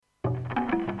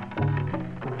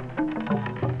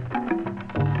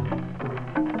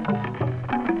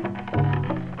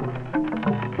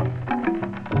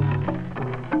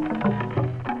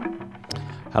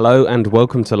Hello and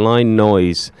welcome to Line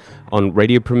Noise on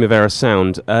Radio Primavera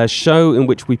Sound, a show in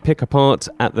which we pick apart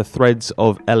at the threads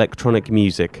of electronic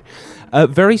music.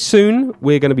 Very soon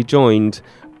we're going to be joined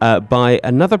by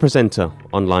another presenter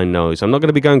on Line Noise. I'm not going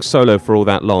to be going solo for all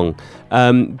that long,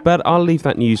 but I'll leave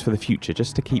that news for the future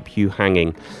just to keep you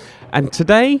hanging. And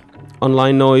today on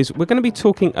Line Noise we're going to be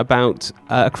talking about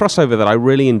a crossover that I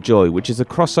really enjoy, which is a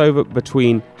crossover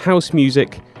between house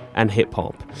music and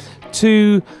hip-hop.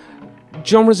 Two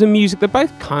genres of music that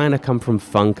both kind of come from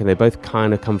funk and they both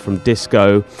kind of come from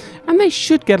disco, and they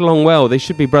should get along well. They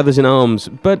should be brothers in arms,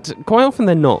 but quite often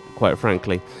they're not, quite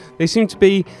frankly. They seem to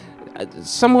be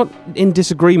somewhat in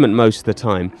disagreement most of the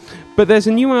time. But there's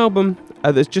a new album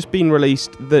that's just been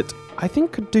released that I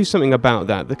think could do something about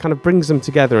that kind of brings them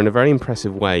together in a very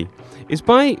impressive way. It's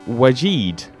by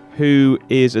Wajid, who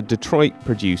is a Detroit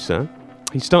producer.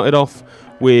 He started off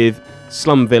with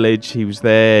Slum Village. He was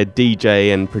their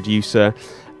DJ and producer,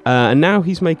 and now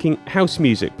he's making house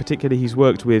music. Particularly he's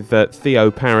worked with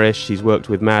Theo Parrish, he's worked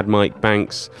with Mad Mike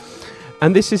Banks,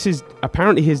 and this is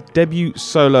apparently his debut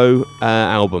solo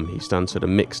album. He's done sort of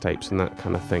mixtapes and that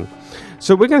kind of thing.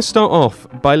 So we're going to start off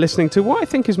by listening to what I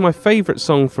think is my favourite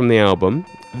song from the album.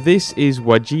 This is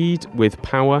Wajid with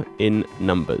Power in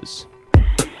Numbers.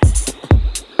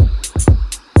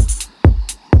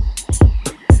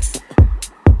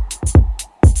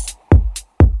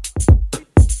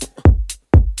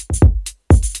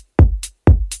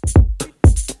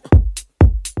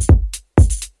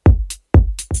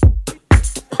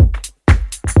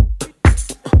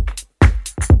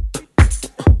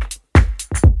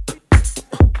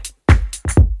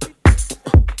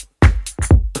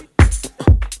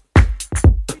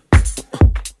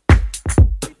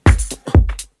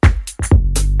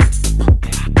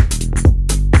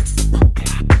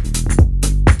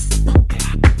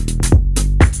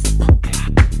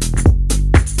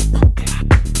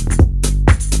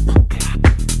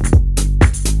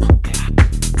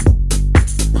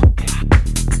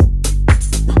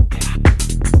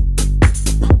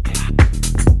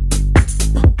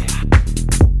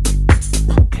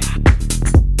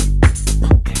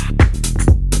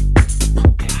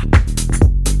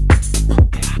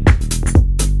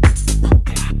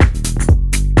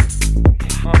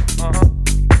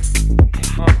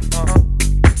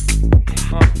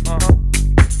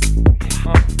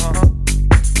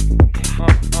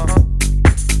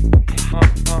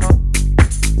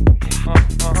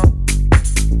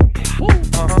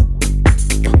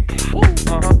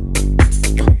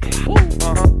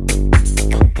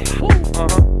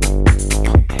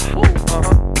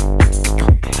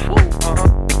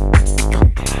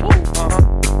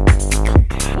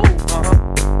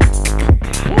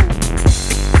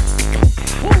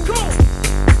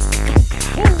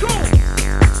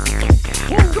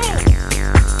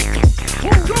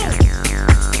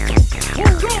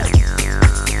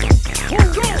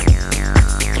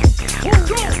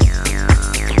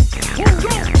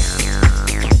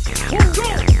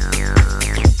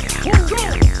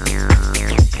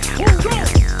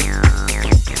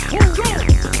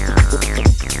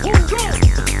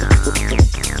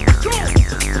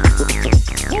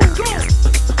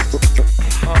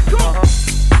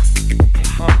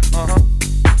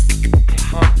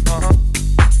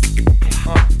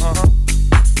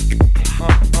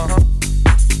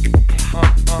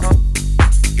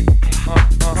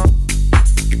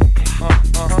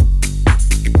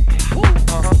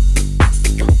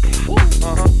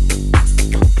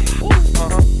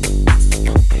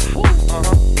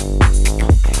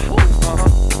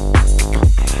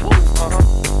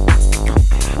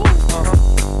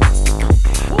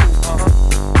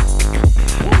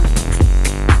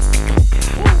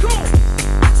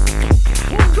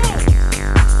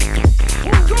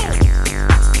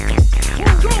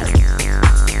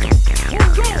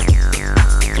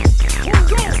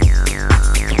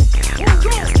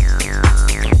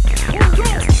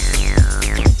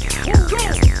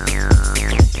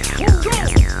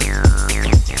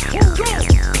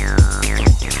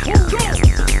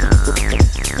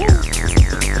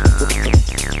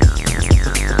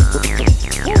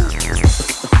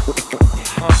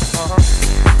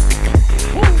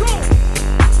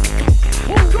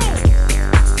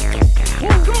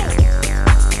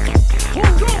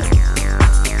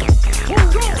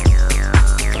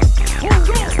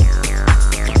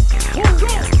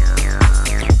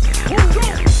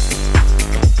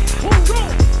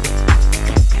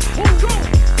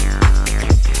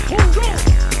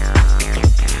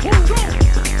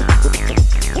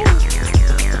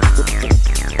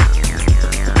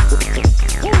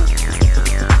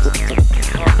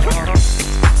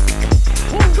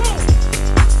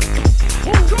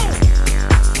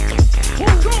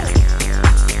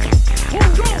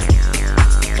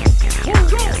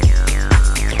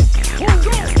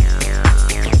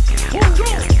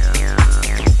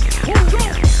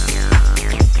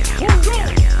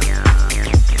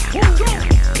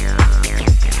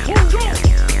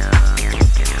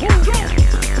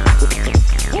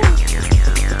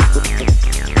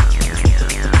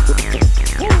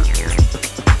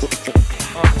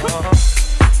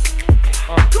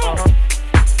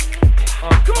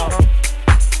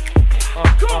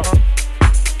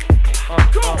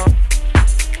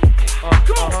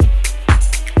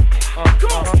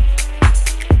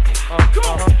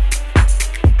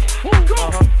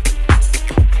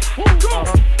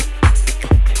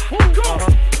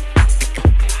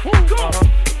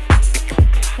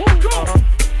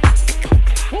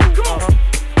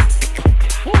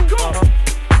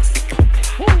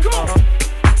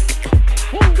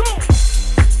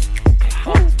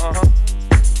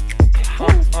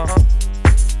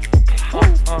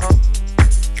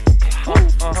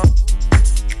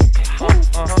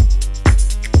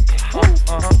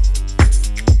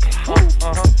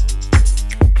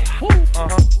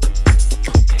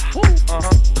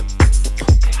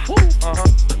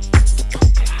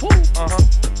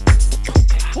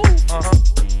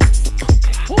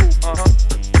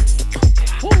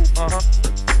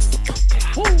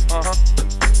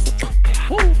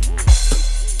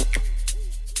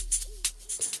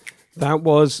 That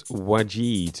was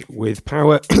Wajid with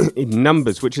Power in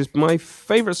Numbers, which is my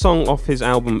favourite song off his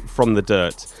album From the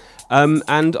Dirt.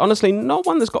 And honestly, not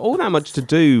one that's got all that much to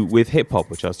do with hip-hop,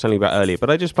 which I was telling you about earlier, but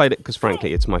I just played it because,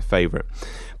 frankly, it's my favourite.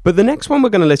 But the next one we're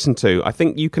going to listen to, I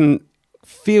think you can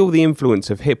feel the influence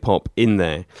of hip-hop in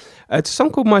there. It's a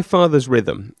song called My Father's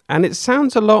Rhythm, and it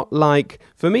sounds a lot like,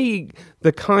 for me,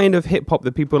 the kind of hip-hop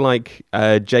that people like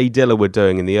Jay Dilla were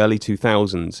doing in the early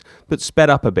 2000s, but sped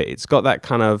up a bit. It's got that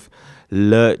kind of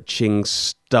lurching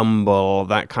stumble,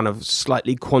 that kind of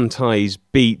slightly quantized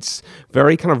beats,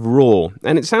 very kind of raw.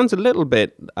 And it sounds a little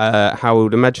bit how I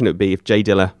would imagine it would be if Jay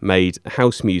Dilla made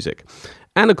house music.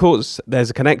 And of course, there's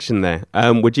a connection there.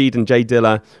 Wajid and Jay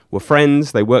Dilla were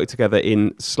friends. They worked together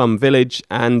in Slum Village.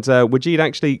 And Wajid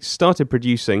actually started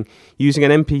producing using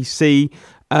an MPC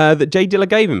that Jay Dilla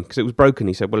gave him because it was broken.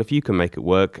 He said, well, if you can make it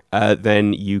work,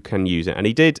 then you can use it. And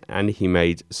he did, and he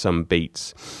made some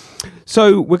beats.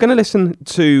 So we're going to listen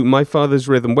to My Father's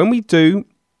Rhythm. When we do,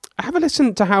 have a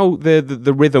listen to how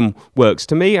the rhythm works.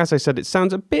 To me, as I said, it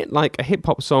sounds a bit like a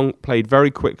hip-hop song played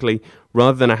very quickly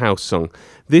rather than a house song.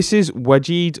 This is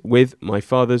Wajid with My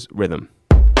Father's Rhythm.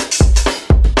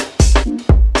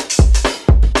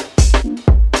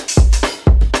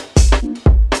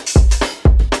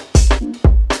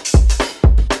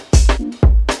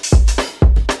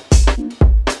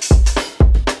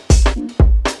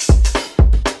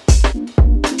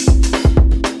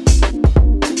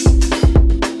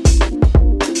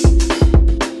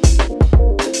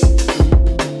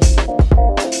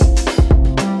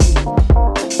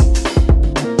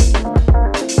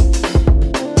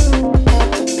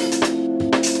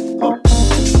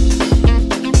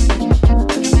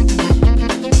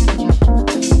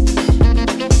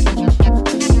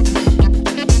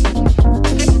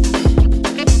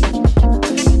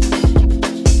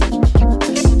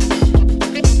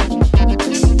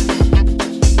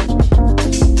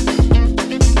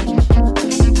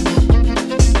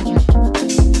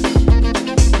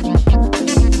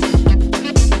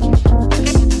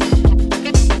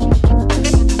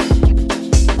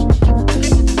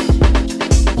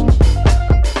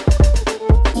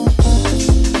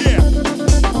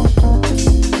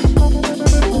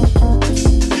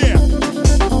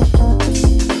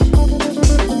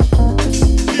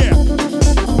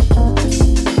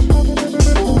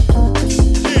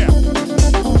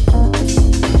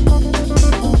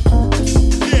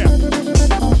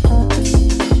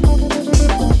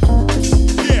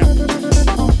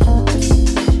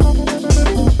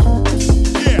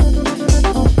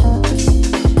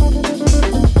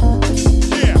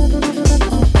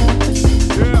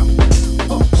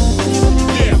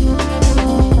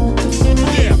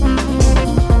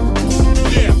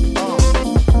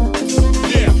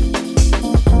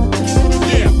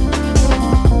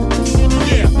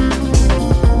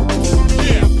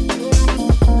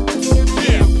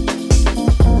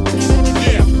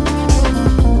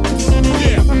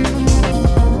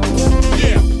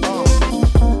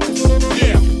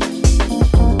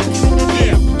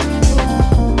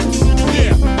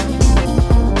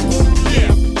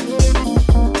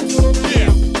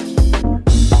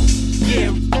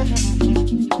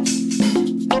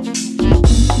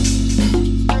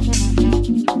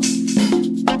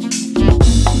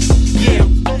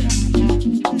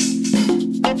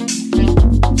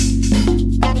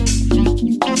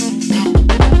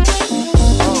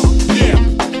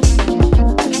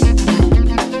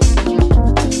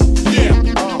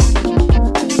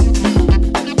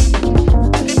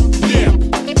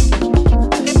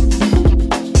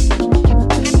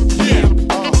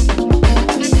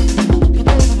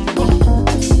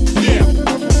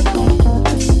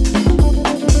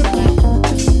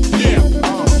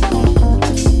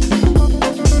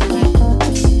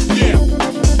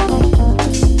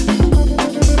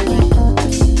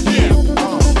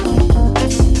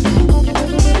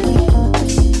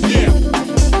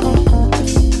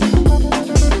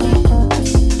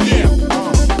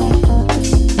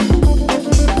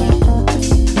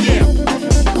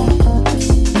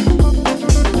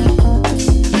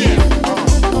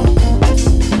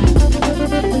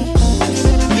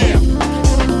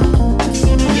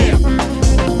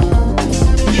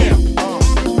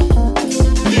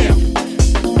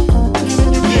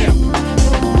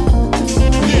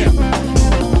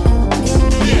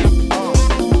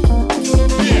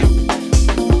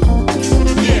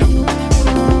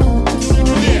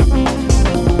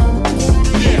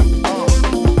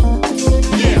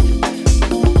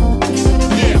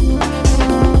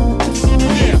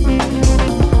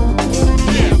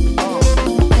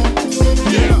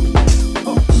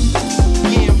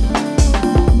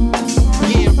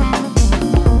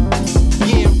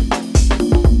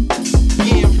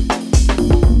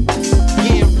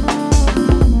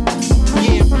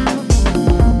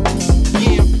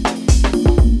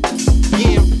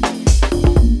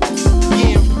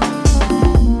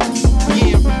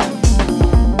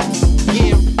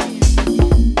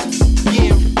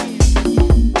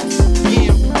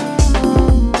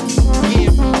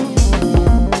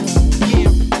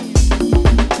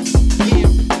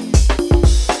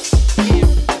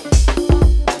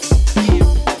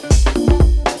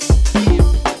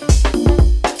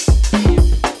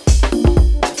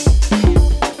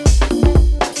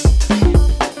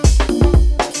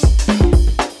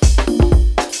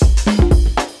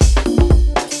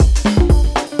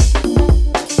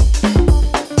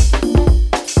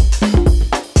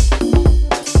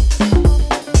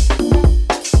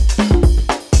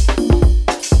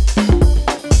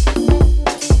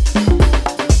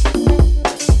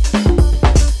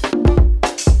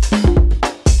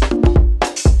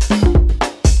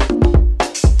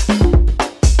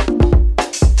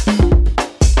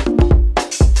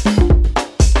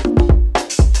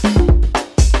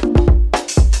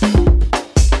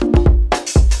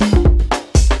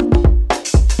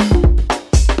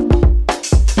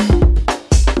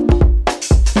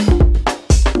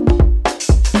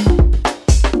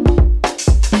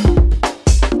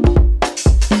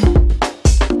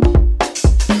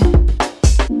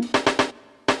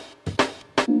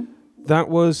 That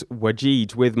was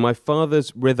Wajid with My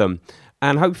Father's Rhythm.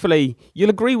 And hopefully you'll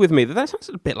agree with me that that sounds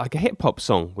a bit like a hip-hop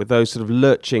song with those sort of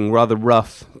lurching, rather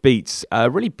rough beats. A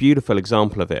really beautiful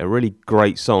example of it, a really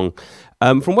great song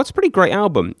from what's a pretty great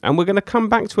album. And we're going to come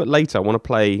back to it later. I want to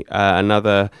play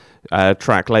another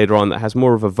track later on that has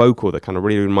more of a vocal that kind of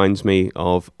really reminds me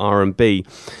of R&B.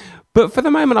 But for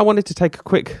the moment, I wanted to take a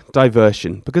quick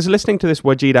diversion because listening to this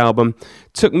Wajid album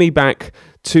took me back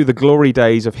to the glory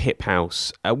days of hip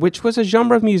house, which was a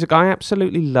genre of music I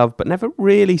absolutely loved but never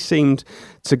really seemed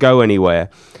to go anywhere.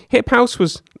 Hip house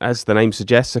was, as the name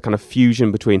suggests, a kind of fusion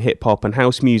between hip hop and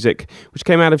house music, which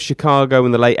came out of Chicago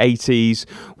in the late 80s,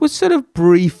 was sort of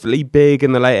briefly big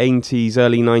in the late 80s,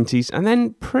 early 90s, and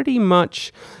then pretty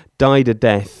much died a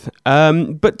death.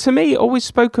 But to me, it always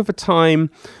spoke of a time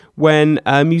when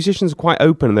musicians were quite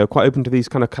open, and they were quite open to these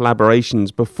kind of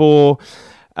collaborations before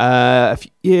a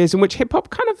few years in which hip-hop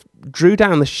kind of drew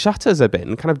down the shutters a bit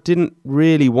and kind of didn't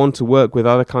really want to work with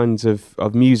other kinds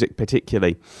of music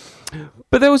particularly.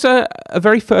 But there was a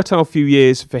very fertile few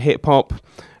years for hip-hop.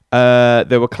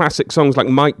 There were classic songs like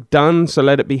Mike Dunn, So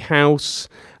Let It Be House,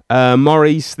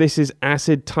 Maurice, This Is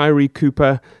Acid, Tyree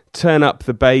Cooper, Turn Up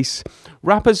the Bass,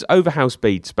 rappers over house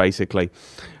beats basically.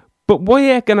 But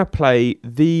we're going to play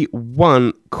the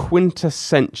one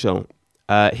quintessential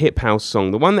hip house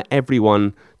song, the one that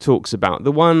everyone talks about,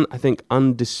 the one, I think,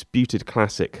 undisputed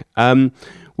classic,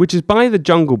 which is by the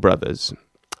Jungle Brothers.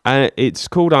 It's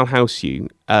called I'll House You,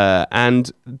 and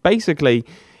basically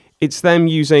it's them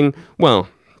using, well,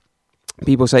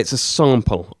 people say it's a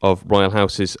sample of Royal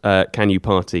House's Can You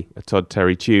Party, a Todd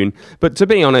Terry tune, but to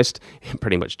be honest, it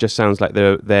pretty much just sounds like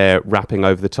they're rapping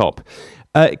over the top.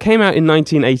 It came out in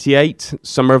 1988,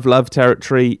 Summer of Love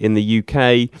territory in the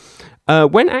UK,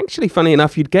 when actually, funny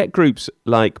enough, you'd get groups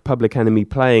like Public Enemy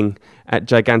playing at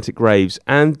gigantic raves.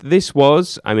 And this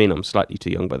was, I mean, I'm slightly too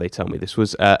young, but they tell me this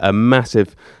was a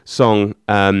massive song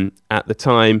at the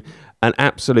time, an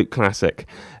absolute classic.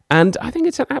 And I think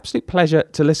it's an absolute pleasure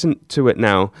to listen to it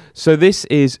now. So this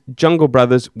is Jungle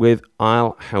Brothers with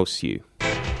I'll House You.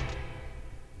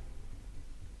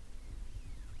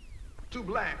 Too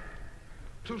black.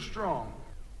 Too strong.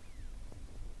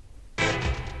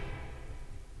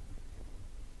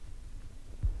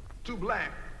 Too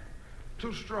black,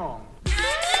 too strong. Too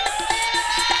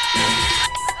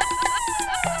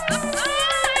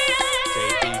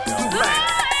black,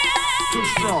 too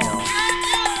strong.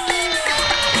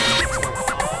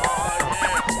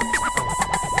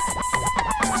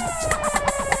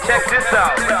 Check this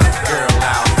out. Girl,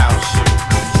 I'll house you.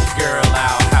 Girl,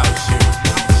 I'll house you.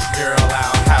 Girl,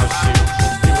 I'll house you.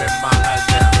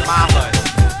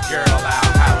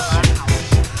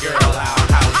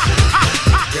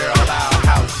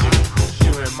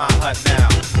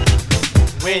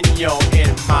 When you're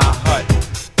in my hut,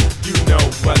 you know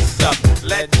what's up.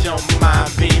 Let your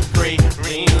mind be free.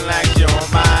 Relax your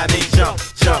body. Jump,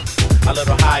 jump a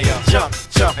little higher. Jump,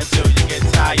 jump until you get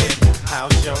tired.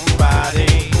 How's your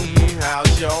body?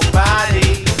 How's your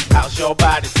body? How's your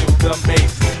body to the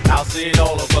bass? I'll sit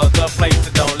all over the place.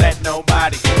 So don't let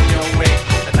nobody get in your way.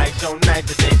 Tonight's your night,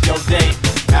 today's your day.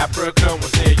 Africa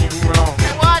will say you wrong.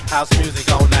 Say what? House music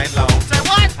all night long. Say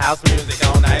what? House music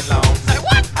all night long. Say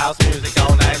what? House music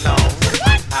all night long. Say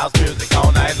what? House music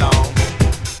all night long.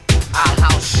 I'll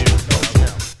house you.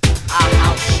 I'll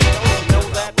house you. Don't you know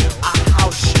that? I'll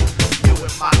house you. You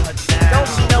in my hood now.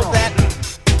 Don't you know that?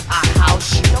 I'll house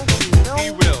you. Don't you know? He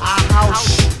will. I'll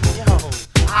house you. Yo.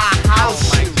 I'll house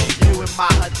you. You in my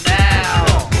hood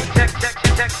now. Check, check, check.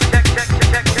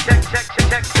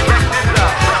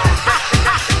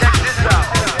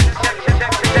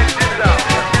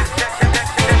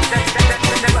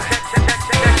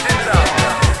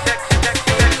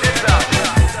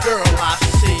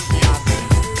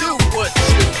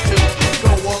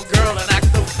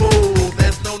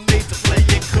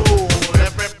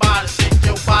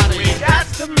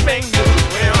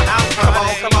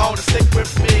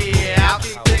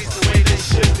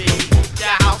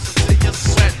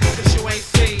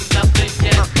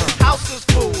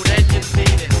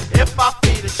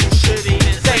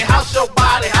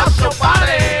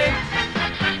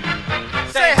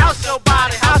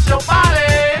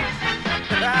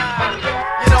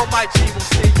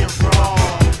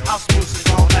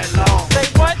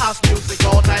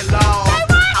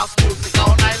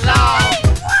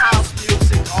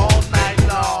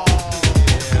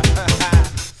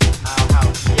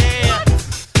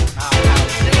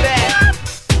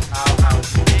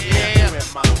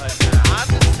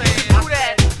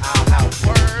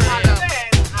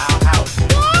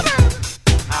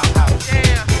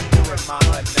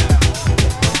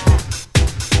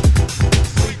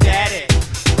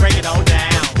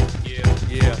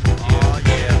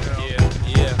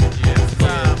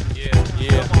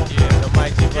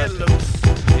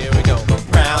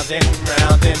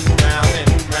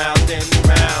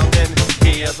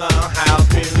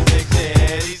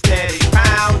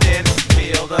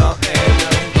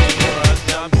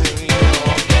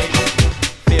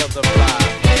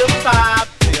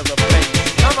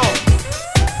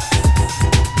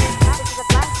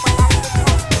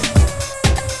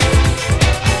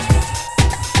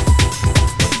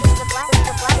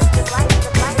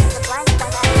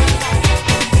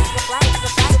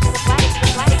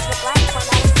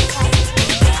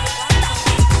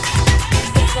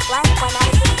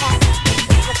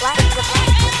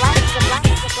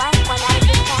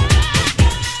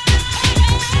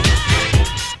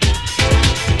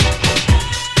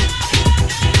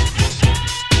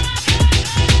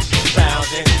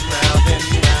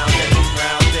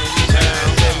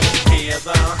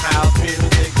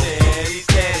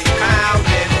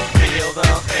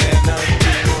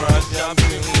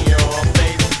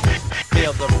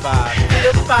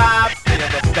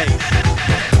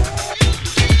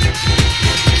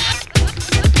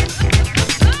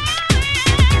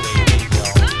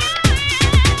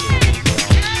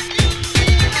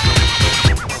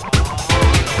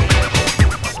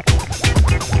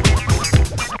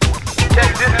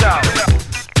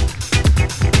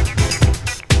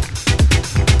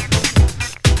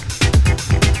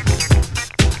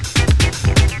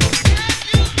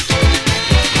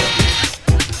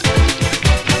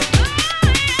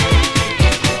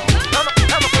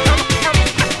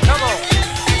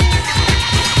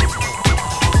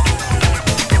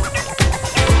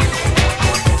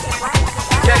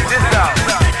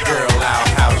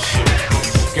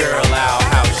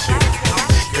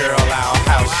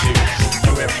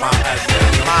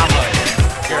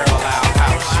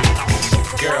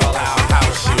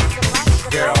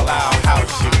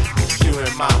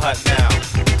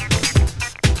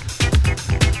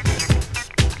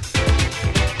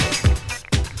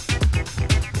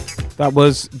 That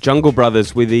was Jungle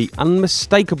Brothers with the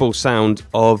unmistakable sound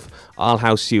of I'll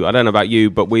House You. I don't know about you,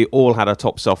 but we all had our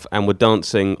tops off and were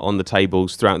dancing on the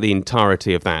tables throughout the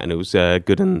entirety of that, and it was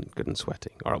good and sweaty.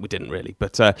 All right, we didn't really,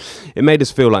 but it made us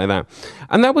feel like that.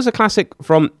 And that was a classic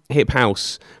from Hip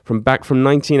House from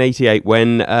 1988,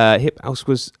 when Hip House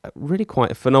was really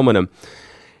quite a phenomenon.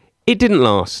 It didn't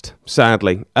last,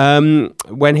 sadly.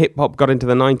 When hip hop got into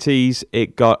the 90s,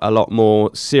 it got a lot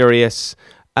more serious.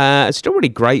 It's still really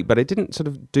great, but it didn't sort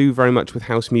of do very much with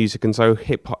house music, and so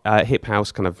hip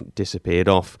house kind of disappeared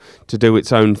off to do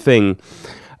its own thing.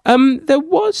 There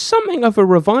was something of a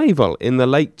revival in the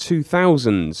late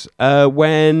 2000s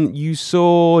when you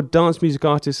saw dance music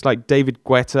artists like David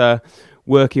Guetta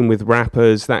working with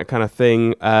rappers, that kind of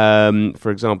thing. For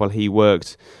example, he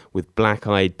worked with Black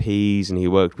Eyed Peas, and he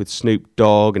worked with Snoop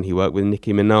Dogg, and he worked with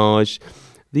Nicki Minaj.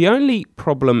 The only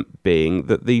problem being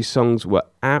that these songs were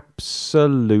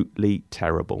absolutely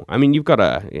terrible. I mean, you've got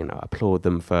to, applaud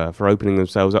them for opening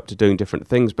themselves up to doing different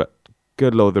things, but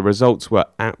good Lord, the results were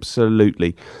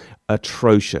absolutely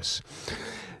atrocious.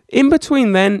 In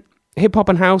between then, hip-hop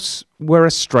and house were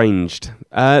estranged.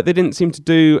 They didn't seem to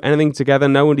do anything together.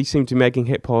 Nobody seemed to be making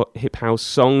hip house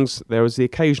songs. There was the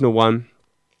occasional one,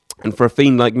 and for a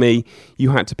fiend like me,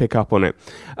 you had to pick up on it.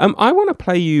 I want to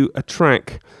play you a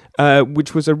track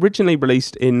which was originally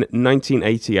released in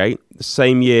 1988, the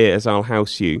same year as I'll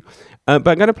House You. But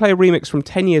I'm going to play a remix from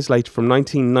 10 years later, from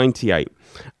 1998.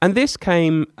 And this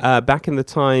came back in the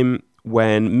time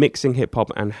when mixing hip-hop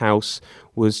and house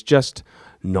was just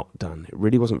not done. It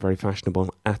really wasn't very fashionable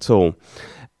at all.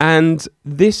 And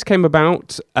this came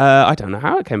about, I don't know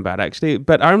how it came about actually,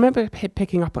 but I remember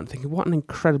picking up on thinking, what an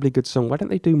incredibly good song. Why don't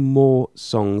they do more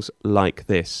songs like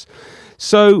this?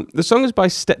 So the song is by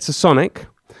Stetsasonic,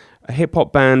 a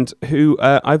hip-hop band who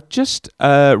I've just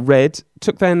read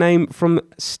took their name from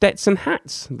Stetson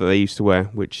hats that they used to wear,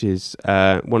 which is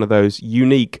one of those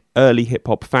unique early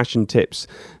hip-hop fashion tips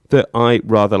that I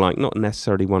rather like, not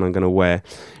necessarily one I'm going to wear.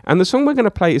 And the song we're going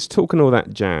to play is Talking All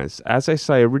That Jazz, as I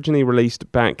say, originally released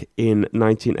back in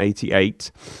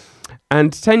 1988.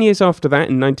 And 10 years after that,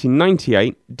 in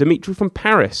 1998, Dimitri from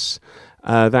Paris,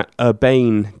 that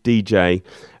urbane DJ,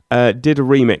 did a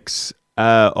remix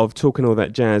of Talking All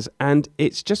That Jazz, and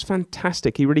it's just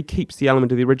fantastic. He really keeps the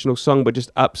element of the original song, but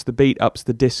just ups the beat, ups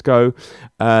the disco.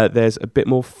 There's a bit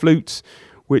more flute,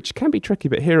 which can be tricky,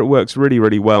 but here it works really,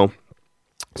 really well.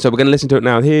 So we're going to listen to it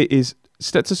now. Here is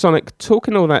Stetsasonic,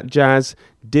 Talking All That Jazz,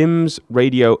 Dim's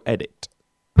radio edit.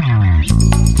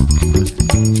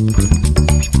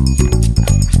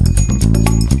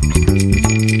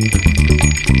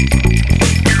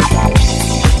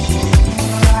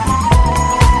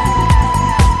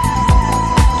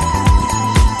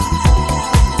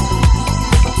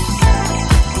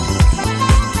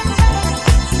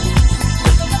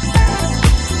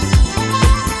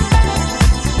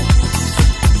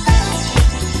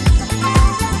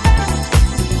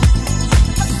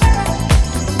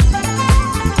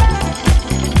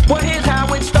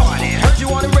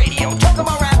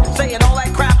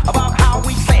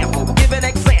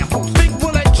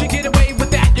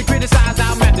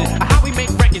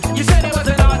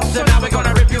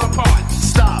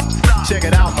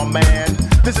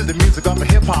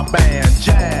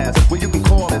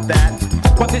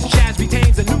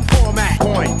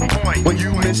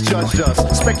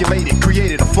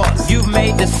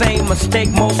 Mistake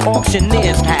most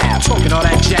auctioneers have. Talking all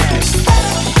that jazz.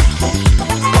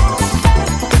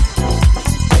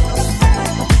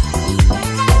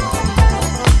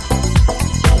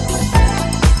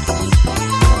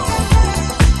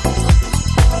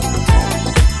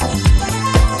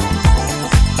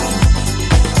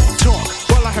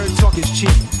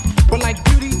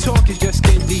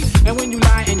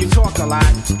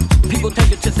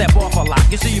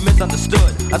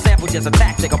 A sample just a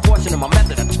tactic, a portion of my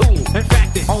method, a tool. In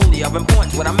fact, it only of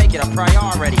importance when I make it a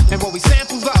priority. And what we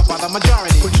samples up by the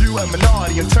majority. Put you a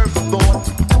minority in terms of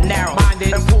thought.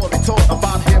 Narrow-minded and poorly taught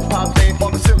about hip-hop and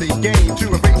all the silly game to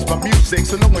erase my music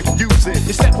so no one can use it.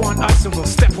 You step on us and we'll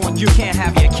step on you. Can't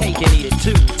have your cake and eat it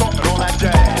too. Talking all that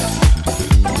jazz.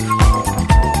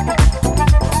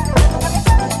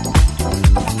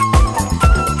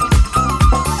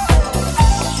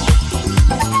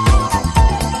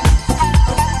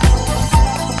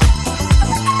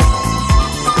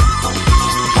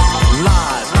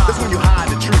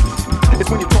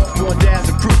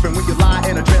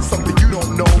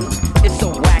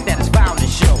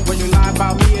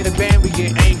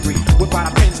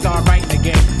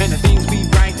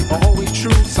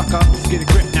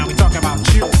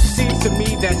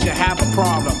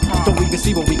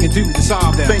 See what we can do to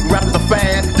solve them. Think rap is a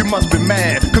fad? You must be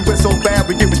mad, cause we're so bad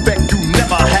we get respect you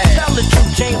never had. Tell the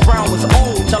truth, James Brown was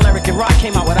old till Eric and Rock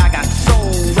came out with I Got Soul.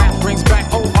 Rap brings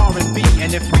back old R&B,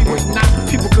 and if we was not,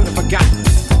 people could have forgotten.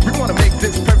 We wanna make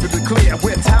this perfectly clear,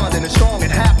 we're talented and strong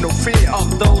and have no fear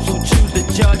Of those who choose to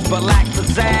judge but lack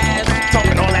pizzazz.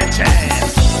 talking all that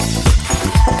jazz.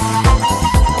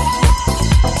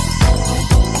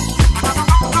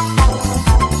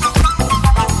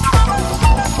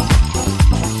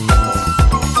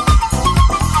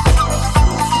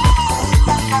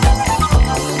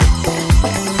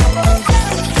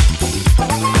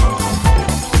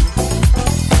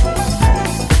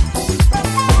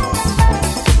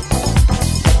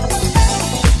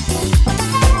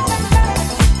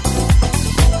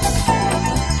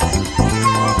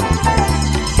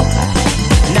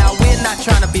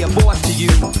 Be a boss to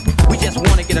you. We just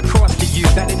want to get across to you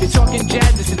that if you're talking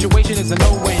jazz, the situation is a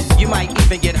no-win. You might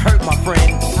even get hurt, my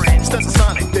friend.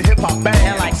 Stetsasonic, the hip-hop band.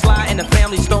 And like Sly and the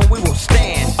Family Stone, we will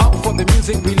stand up for the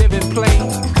music we live and play,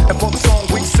 and for the song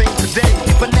we sing today.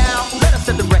 For now, let us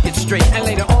set the record straight, and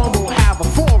later on we'll have a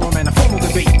forum and a formal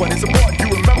debate. But it's important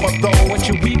you remember though, what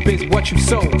you reap is what you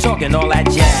sow. Talking all that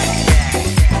jazz.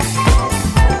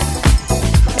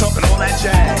 Talking all that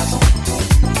jazz.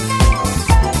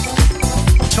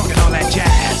 Talking all that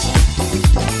jazz.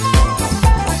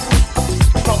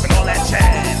 Talking all that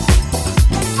jazz.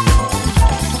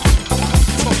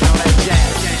 Talking all that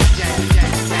jazz.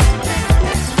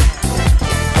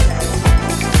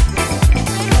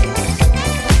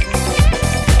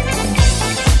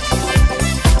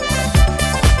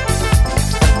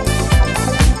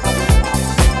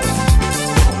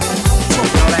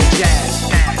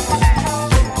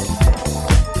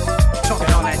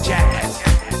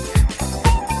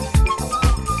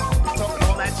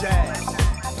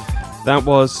 That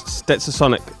was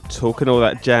Stetsasonic, Talking All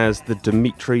That Jazz, the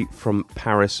Dimitri from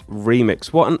Paris remix.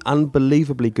 What an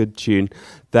unbelievably good tune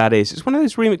that is. It's one of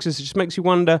those remixes that just makes you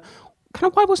wonder, kind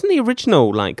of why wasn't the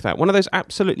original like that? One of those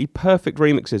absolutely perfect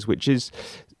remixes, which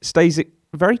stays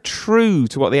very true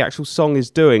to what the actual song is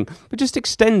doing, but just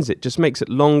extends it, just makes it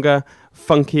longer,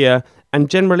 funkier, and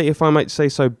generally, if I might say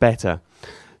so, better.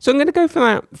 So I'm going to go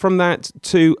from that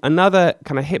to another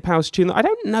kind of hip house tune that I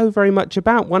don't know very much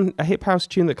about. A hip house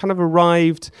tune that kind of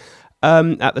arrived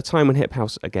at the time when hip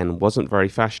house, again, wasn't very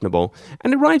fashionable.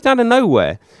 And it arrived out of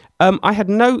nowhere. I had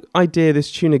no idea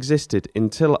this tune existed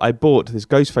until I bought this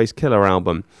Ghostface Killah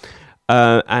album.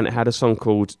 And it had a song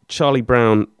called Charlie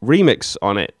Brown Remix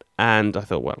on it. And I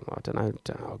thought, well, I don't know,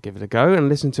 I'll give it a go and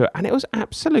listen to it. And it was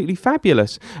absolutely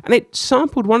fabulous. And it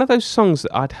sampled one of those songs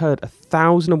that I'd heard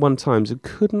 1,001 times and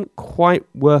couldn't quite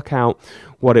work out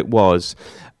what it was.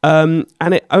 And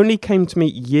it only came to me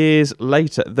years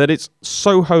later that it's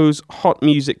Soho's Hot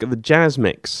Music, the Jazz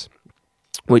Mix,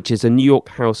 which is a New York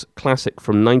house classic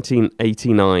from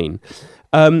 1989.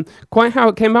 Quite how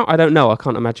it came out, I don't know. I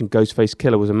can't imagine Ghostface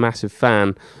Killah was a massive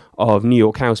fan of New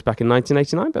York house back in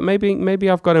 1989, but maybe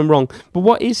I've got him wrong. But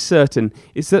what is certain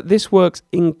is that this works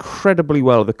incredibly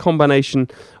well. The combination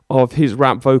of his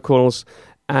rap vocals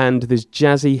and this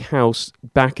jazzy house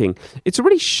backing. It's a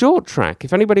really short track.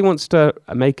 If anybody wants to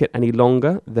make it any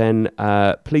longer, then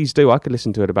please do. I could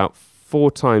listen to it about 4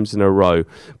 times in a row,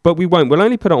 but we won't. We'll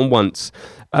only put it on once.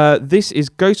 This is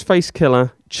Ghostface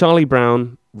Killah, Charlie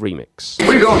Brown Remix.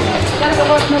 Where you going? Gotta go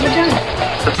wash my vagina.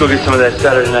 Let's go get some of that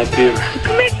Saturday Night Fever.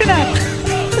 Commit to that.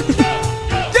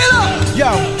 Get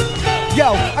up!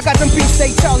 Yo, I got them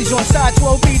beefsteak Charlies on side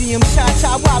 12 medium, Chai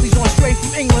Wallies on straight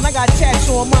from England. I got tats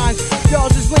on mine. Y'all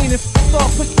just leaning,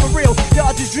 thought push for real.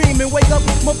 Y'all just dreaming, wake up,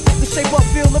 motherfucker, shape up,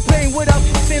 feel the pain. What up?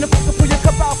 Stand up, pull your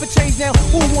cup out for change now.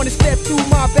 Who wanna step through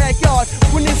my backyard?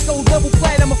 When this go double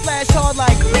plat, I'ma flash hard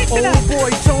like old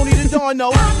boy Tony the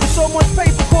Darno. With so much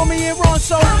paper, call me in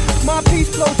Ronso. My piece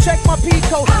flow, check my P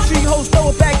code. Street host,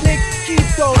 throw it back, Nick, keep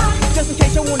those. Just in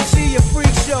case I wanna see a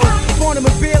freak show. Barnum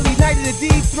and Bailey, night of the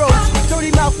deep throats.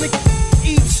 Dirty mouth, nigga,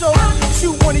 eat so.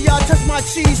 Shoot one of y'all, touch my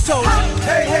cheese toast.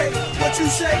 Hey, hey, what you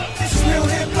say? This is real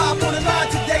hip hop on the line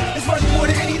today. It's worth more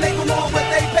than any label on what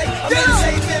they pay. I'm here to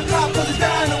save hip hop cause it's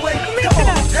dying away.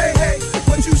 Come on, hey, hey,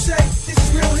 what you say? This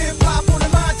is real hip hop on the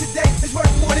line today. It's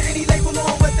worth more than any label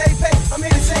on what they pay. I'm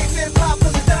here to save hip hop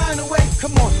cause it's dying away.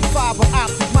 Come on, fiber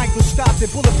optic, Michael stopped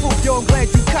it. Bulletproof, yo, I'm glad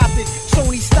you copped it.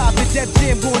 Sony stopped it, Def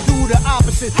Jam gon' do the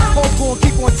opposite. Hope gon'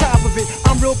 keep on top of it.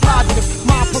 I'm real positive,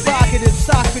 my prerogative.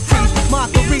 Socrates,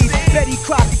 Mockeries, Betty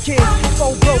Crocker kids.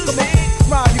 Go broke, I'ma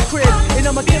rob your crib. And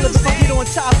I'ma kill it if I get on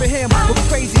top of him. With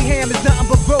crazy hammers, nothing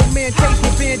but grown man takes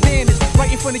with bandanas.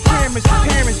 Right in front of cameras,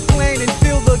 parents planning.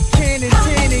 Fill the cannon,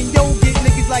 tanning. Yo, get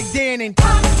niggas like Dannon.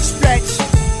 Stretch,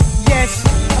 yes,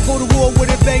 I I go to war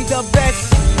with a banged up vest.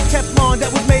 Teflon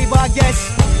that was made by guests.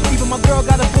 Even my girl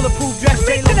got a bulletproof dress.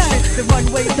 J-Lo shit, the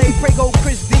runway lay. Prego,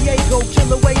 Chris Diego,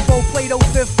 Killer Wavo, Plato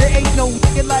Fifth. There ain't no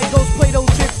nigga like those Plato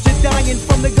trips. You're dying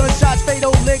from the gunshots,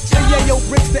 fatal licks. The yayo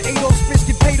bricks, the 8-off spits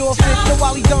get paid off it. The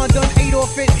Wally done 8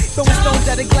 off it. Throwing stones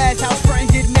at a glass house, frontin'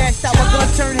 get mashed out. My gun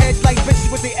turn heads like bitches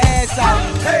with their ass out.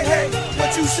 Hey, hey, what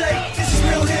you say? This is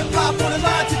real hip hop on the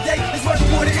line today. It's much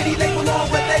more than any label on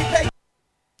what they pay.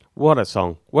 What a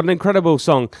song. What an incredible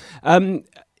song.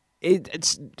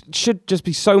 It should just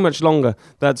be so much longer.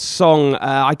 That song,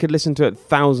 I could listen to it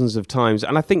thousands of times.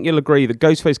 And I think you'll agree that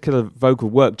Ghostface Killah vocal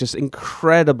worked just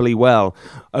incredibly well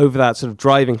over that sort of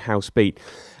driving house beat.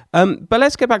 But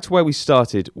let's get back to where we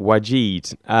started,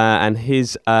 Wajid and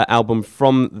his album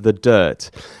From the Dirt.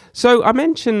 So I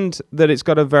mentioned that it's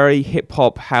got a very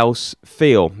hip-hop house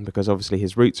feel, because obviously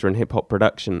his roots are in hip-hop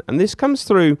production. And this comes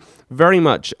through very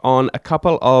much on a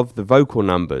couple of the vocal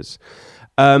numbers,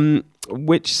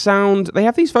 which they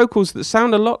have these vocals that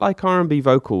sound a lot like R&B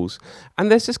vocals.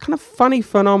 And there's this kind of funny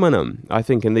phenomenon, I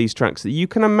think, in these tracks, that you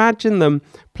can imagine them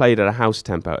played at a house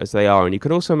tempo, as they are, and you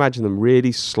can also imagine them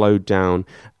really slowed down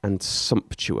and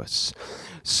sumptuous.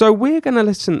 So we're going to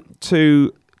listen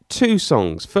to 2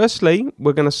 songs. Firstly,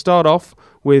 we're going to start off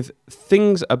with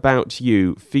Things About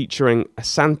You featuring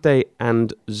Asante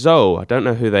and Zoe. I don't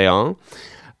know who they are,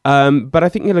 but I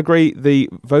think you'll agree the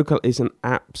vocal is an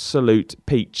absolute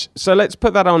peach. So let's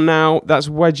put that on now. That's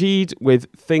Wajid with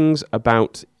Things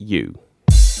About You.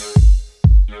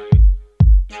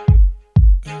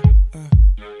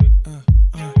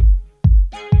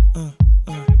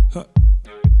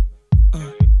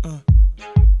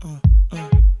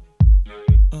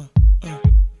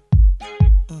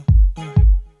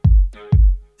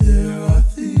 There are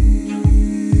things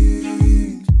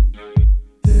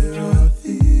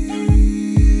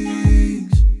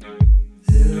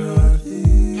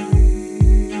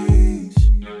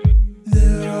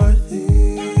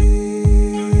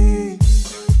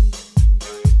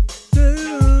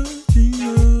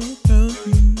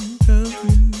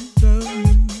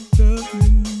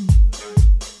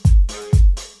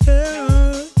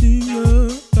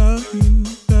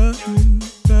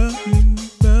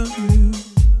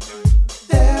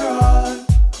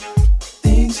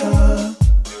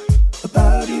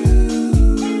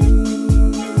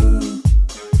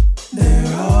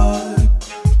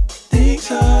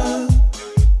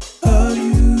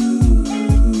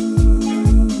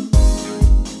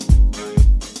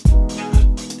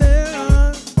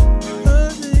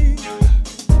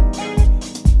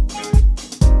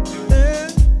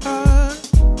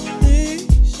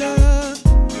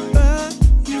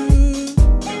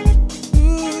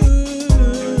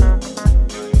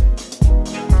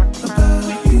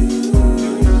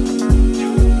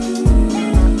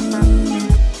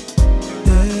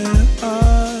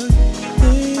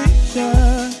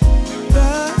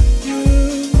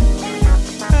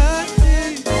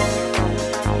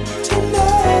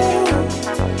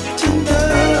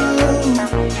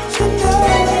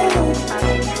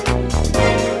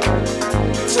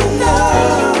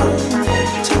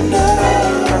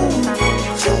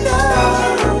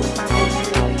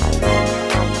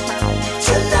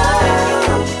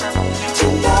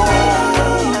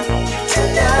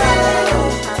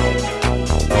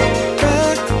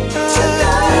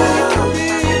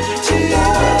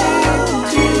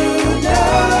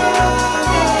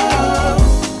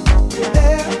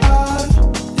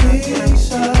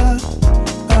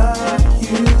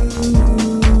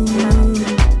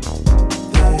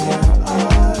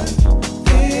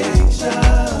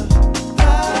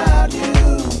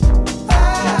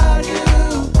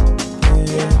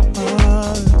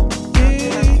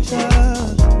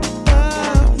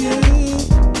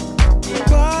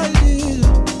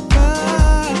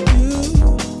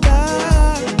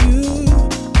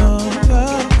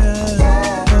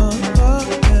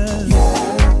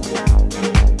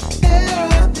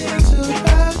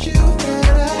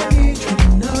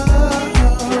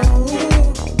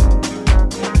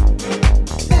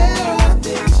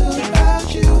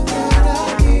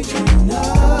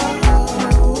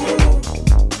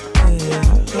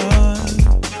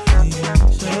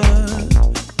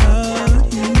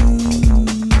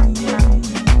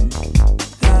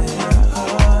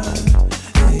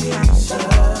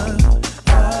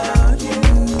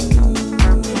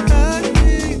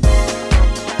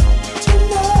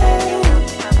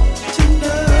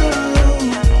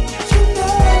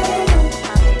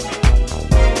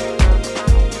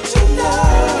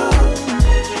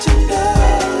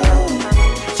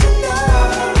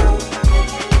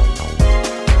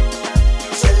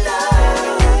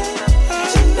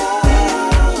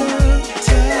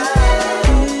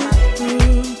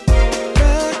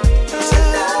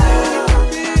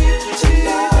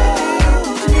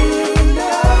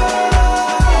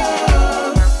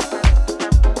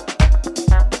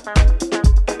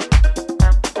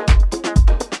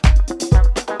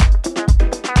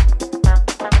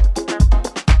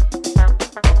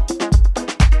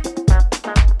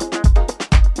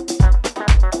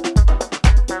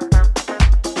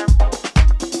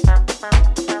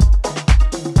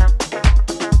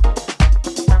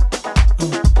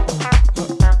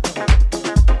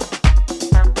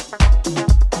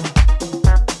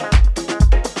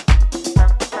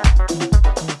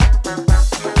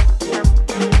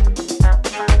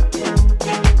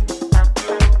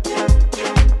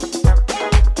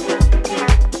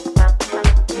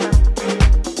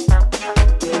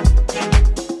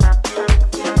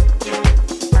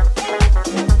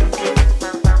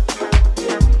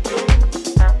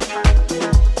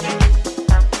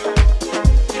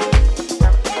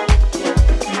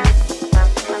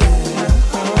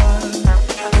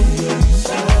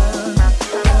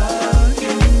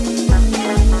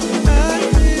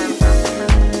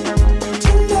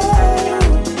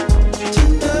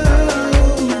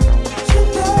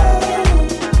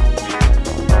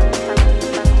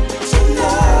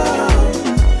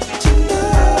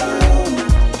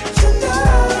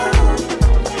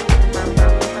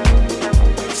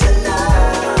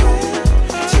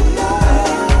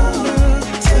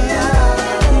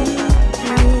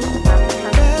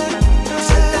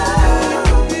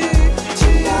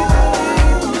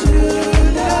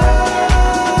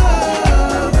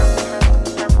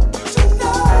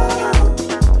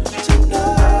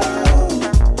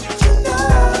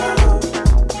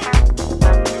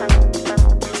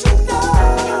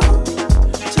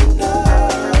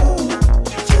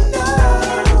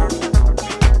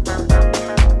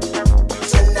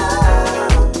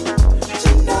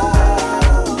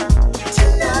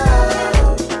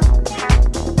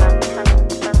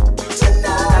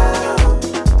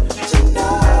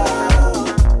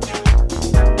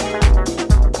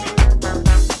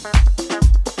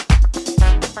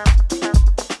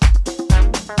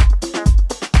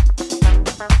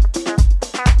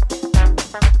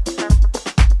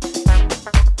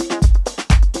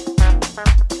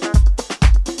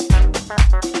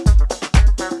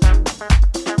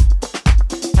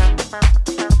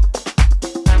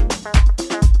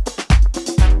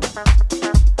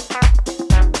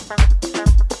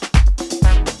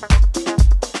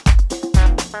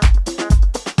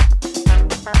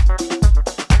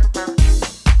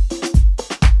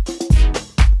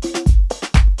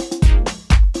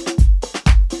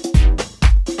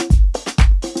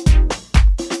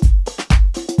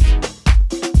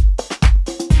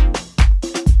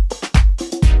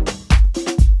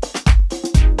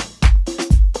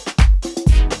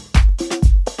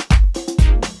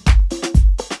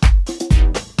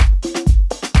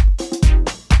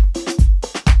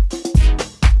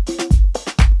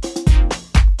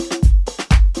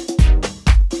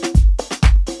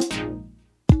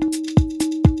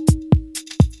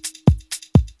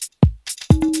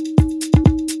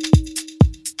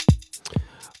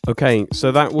Okay,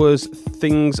 so that was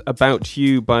Things About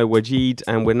You by Wajid,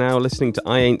 and we're now listening to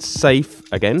I Ain't Safe,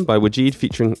 again, by Wajid,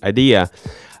 featuring Adia.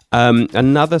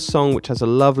 Another song which has a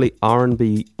lovely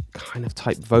R&B kind of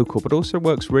type vocal, but also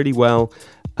works really well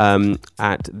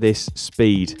at this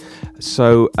speed.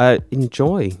 So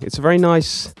enjoy. It's a very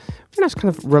nice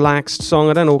kind of relaxed song.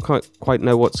 I don't quite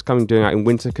know what's doing out in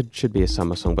winter. Should be a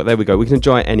summer song, but there we go. We can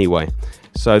enjoy it anyway.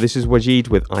 So this is Wajid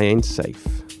with I Ain't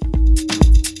Safe.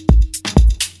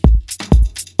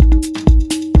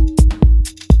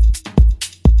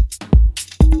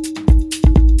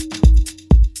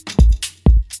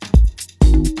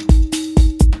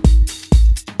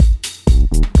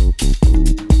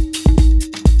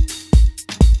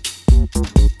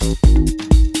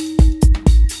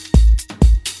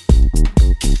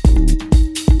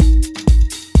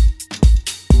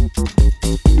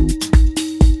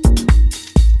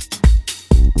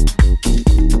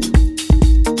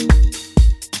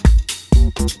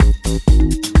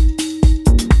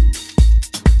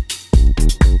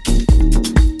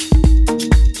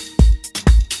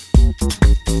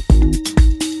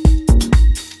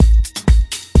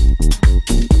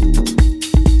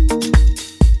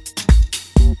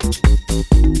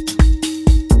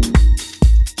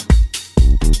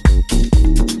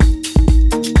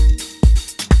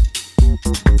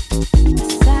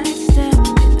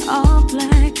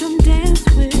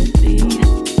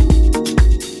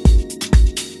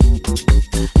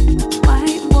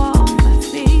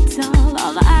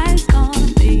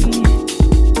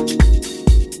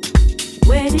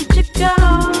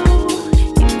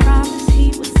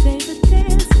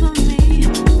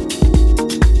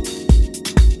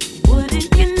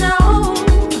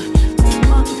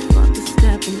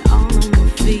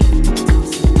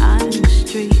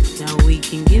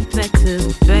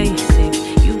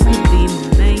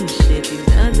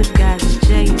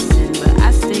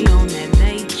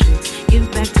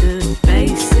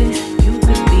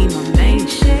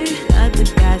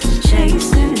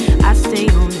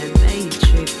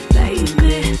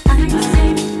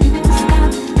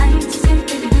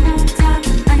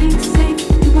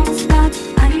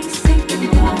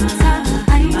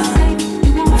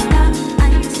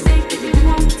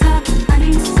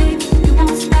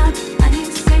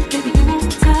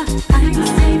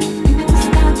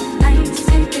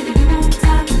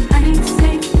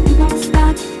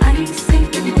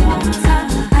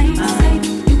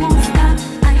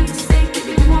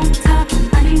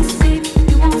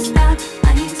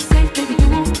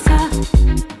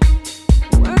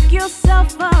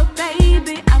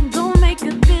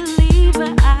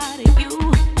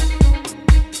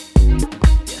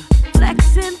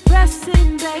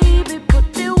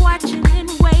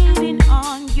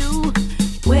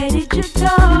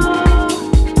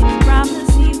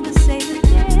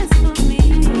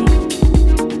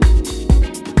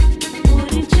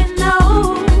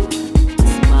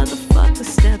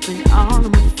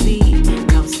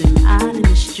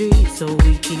 So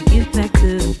we can get back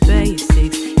to the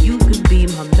basics. You could be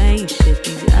my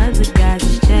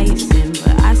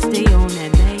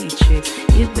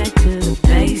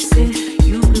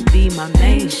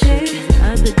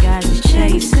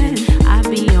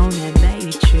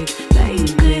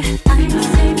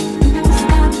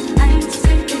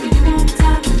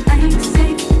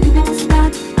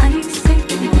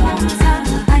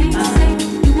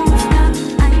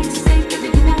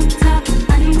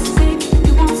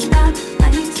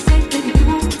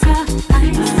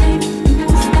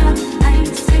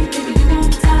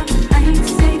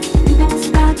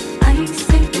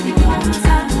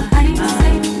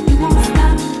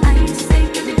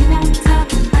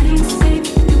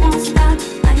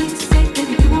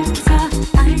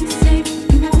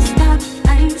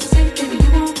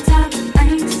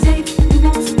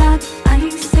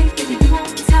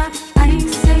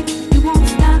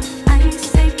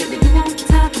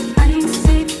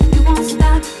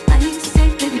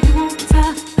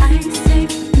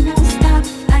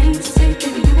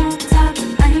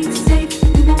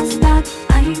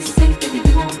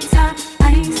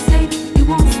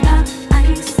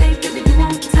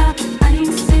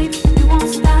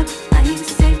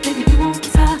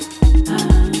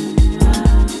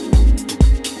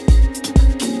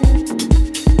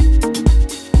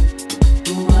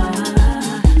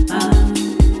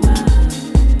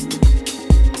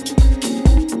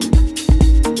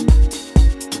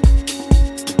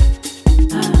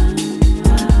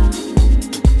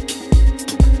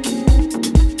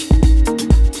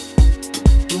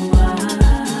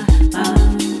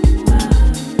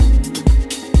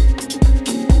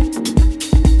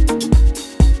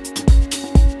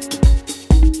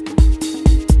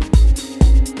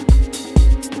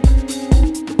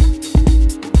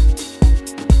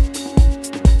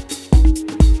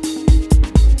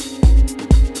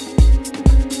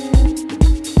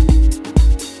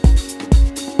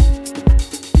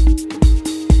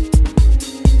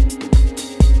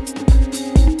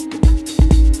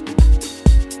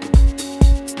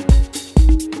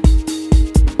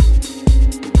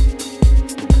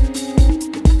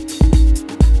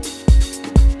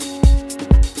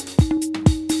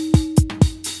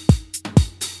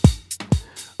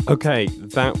Okay,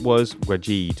 that was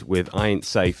Wajid with I Ain't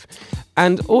Safe.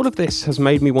 And all of this has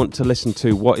made me want to listen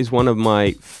to what is one of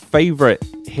my favourite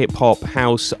hip-hop,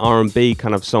 house, R&B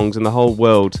kind of songs in the whole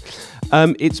world.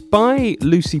 It's by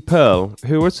Lucy Pearl,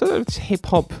 who are sort of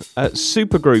hip-hop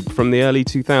supergroup from the early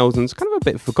 2000s, kind of a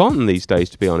bit forgotten these days,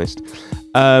 to be honest.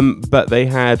 But they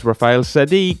had Rafael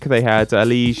Sadiq, they had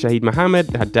Ali Shaheed Muhammad,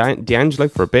 they had D'Angelo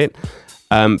for a bit,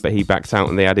 but he backed out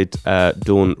and they added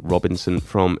Dawn Robinson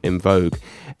from In Vogue.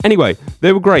 Anyway,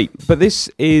 they were great, but this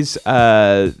is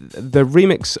the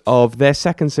remix of their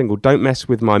second single, Don't Mess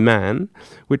With My Man,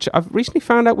 which I've recently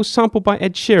found out was sampled by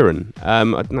Ed Sheeran.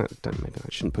 Maybe I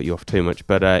shouldn't put you off too much,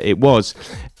 but it was.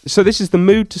 So this is the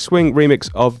Mood to Swing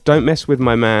remix of Don't Mess With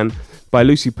My Man by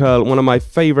Lucy Pearl, one of my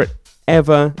favourite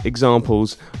ever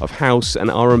examples of house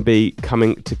and R&B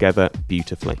coming together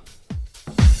beautifully.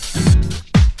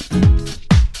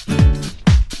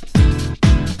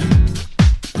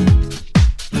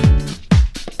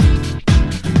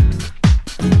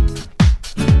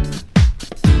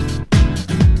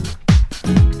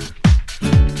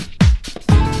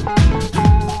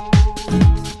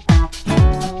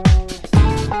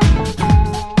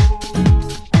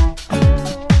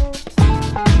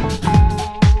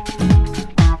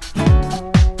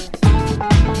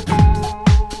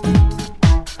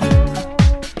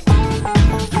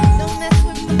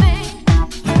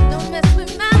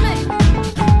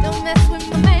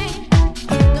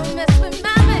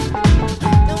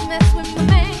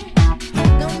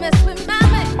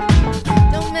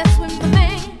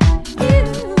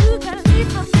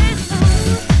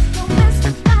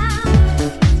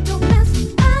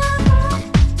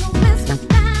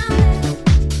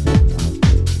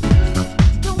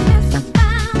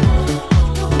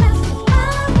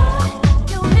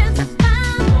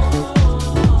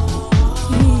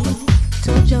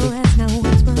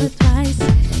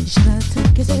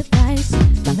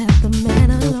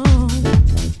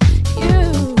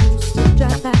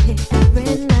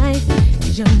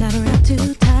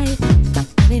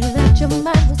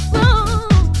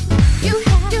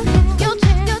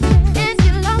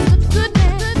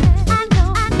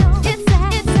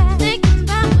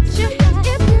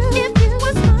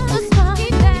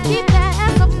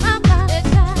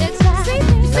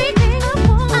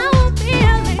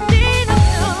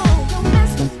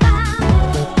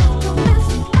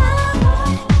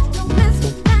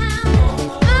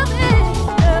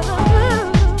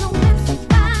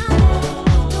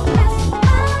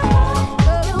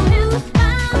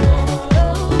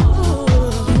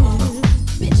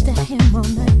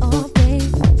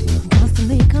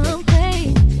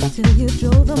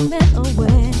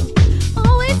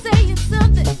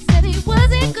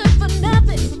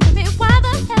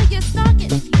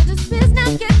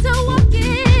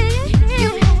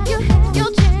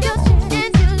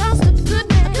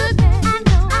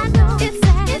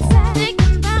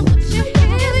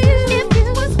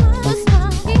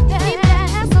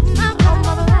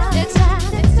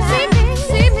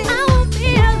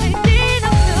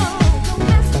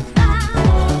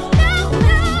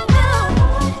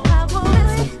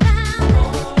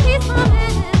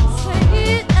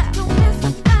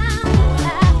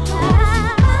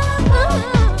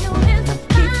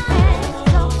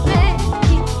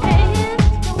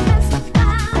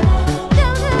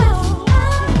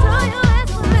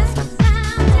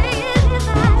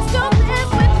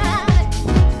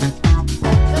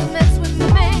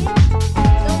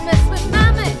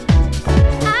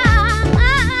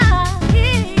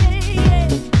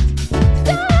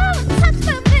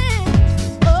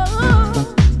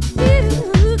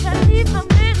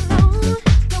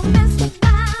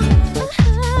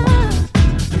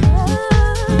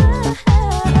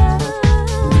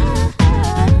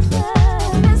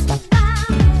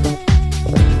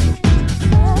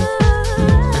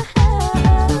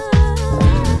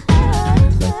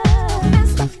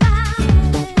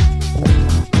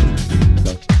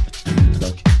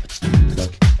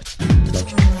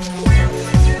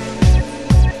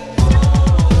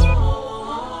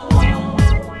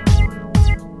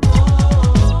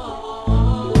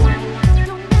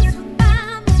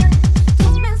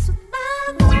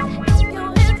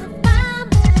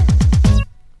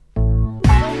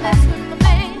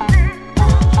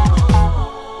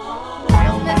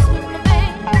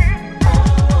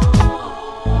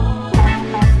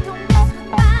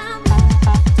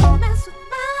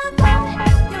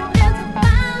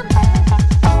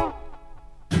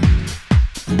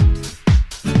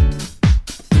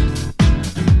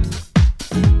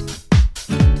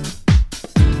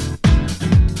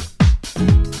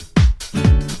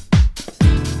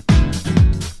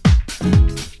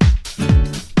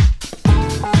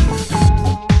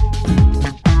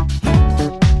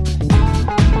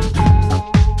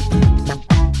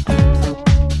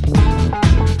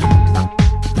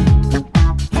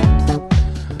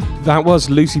 That was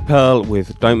Lucy Pearl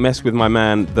with Don't Mess With My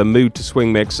Man, the Mood to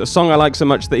Swing mix, a song I like so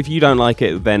much that if you don't like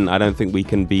it, then I don't think we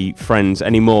can be friends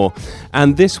anymore.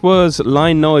 And this was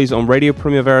Line Noise on Radio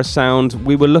Primavera Sound.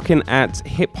 We were looking at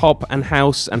hip-hop and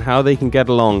house and how they can get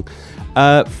along.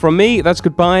 From me, that's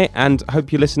goodbye, and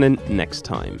hope you're listening next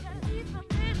time.